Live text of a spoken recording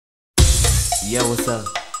Yo, what's up?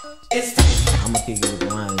 I'ma kick it with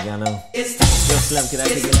the lines, y'all know. Yo, Slim, can I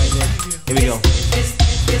kick it like this? Here we go.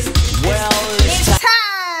 Well, it's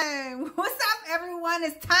time! What's up, everyone?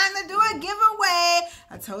 It's time to do a giveaway.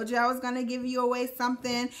 I told you I was going to give you away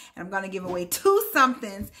something, and I'm going to give away 2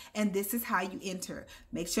 somethings, and this is how you enter.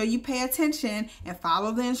 Make sure you pay attention and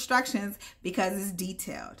follow the instructions because it's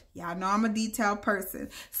detailed. Y'all know I'm a detailed person.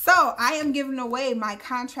 So I am giving away my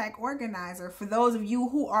contract organizer for those of you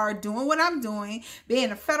who are doing what I'm doing,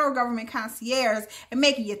 being a federal government concierge and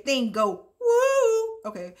making your thing go woo.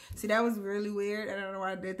 Okay, see, that was really weird. I don't know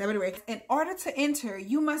why I did that. But anyway, in order to enter,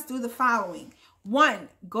 you must do the following. 1,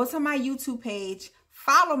 go to my YouTube page,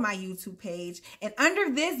 follow my YouTube page, and under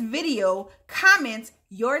this video, comment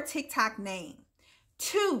your TikTok name.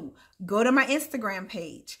 2, go to my Instagram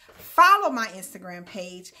page, follow my Instagram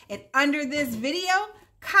page, and under this video,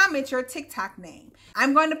 comment your TikTok name.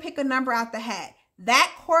 I'm going to pick a number out the hat.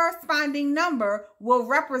 That corresponding number will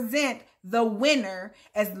represent the winner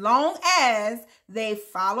as long as they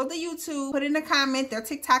follow the YouTube, put in the comment their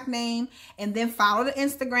TikTok name, and then follow the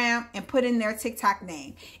Instagram and put in their TikTok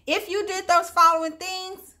name. If you did those following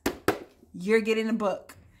things, you're getting a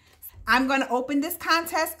book. I'm going to open this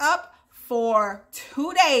contest up for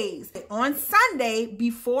 2 days. On Sunday,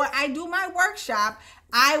 before I do my workshop,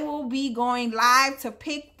 I will be going live to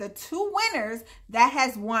pick the 2 winners that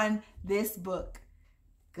has won this book.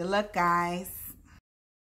 Good luck, guys.